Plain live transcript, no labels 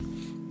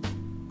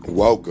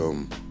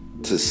Welcome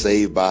to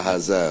Saved by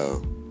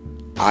Hazel.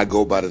 I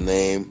go by the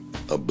name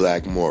of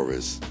Black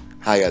Morris.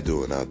 How y'all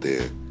doing out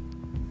there?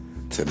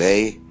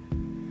 Today,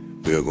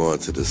 we are going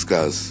to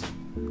discuss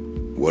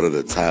what are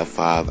the top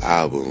 5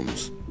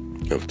 albums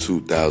of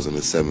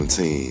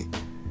 2017.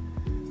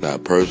 Now,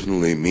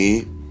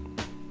 personally,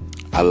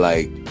 I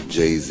like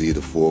Jay-Z,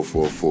 the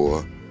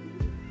 444.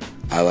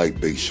 I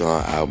like Big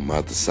Sean album,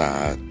 Out the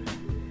Side.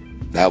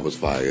 That was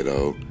fire,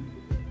 though.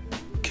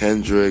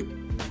 Kendrick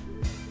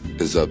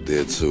is up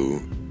there,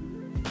 too.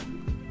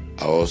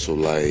 I also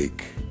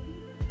like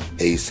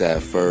A$AP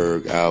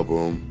Ferg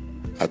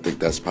album. I think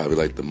that's probably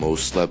like the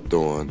most slept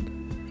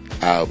on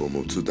album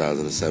of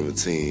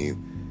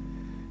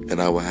 2017.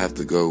 And I would have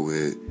to go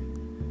with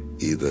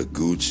either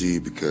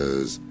Gucci,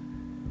 because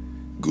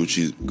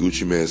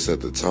Gucci Mane set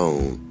the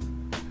tone.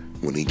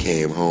 When he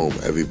came home,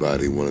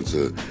 everybody wanted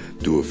to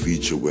do a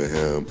feature with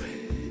him,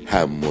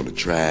 have him on the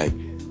track.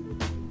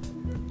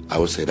 I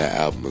would say that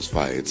album is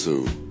fire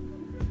too.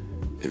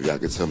 If y'all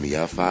could tell me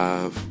y'all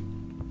 5,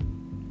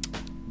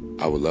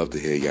 I would love to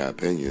hear y'all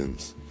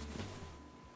opinions.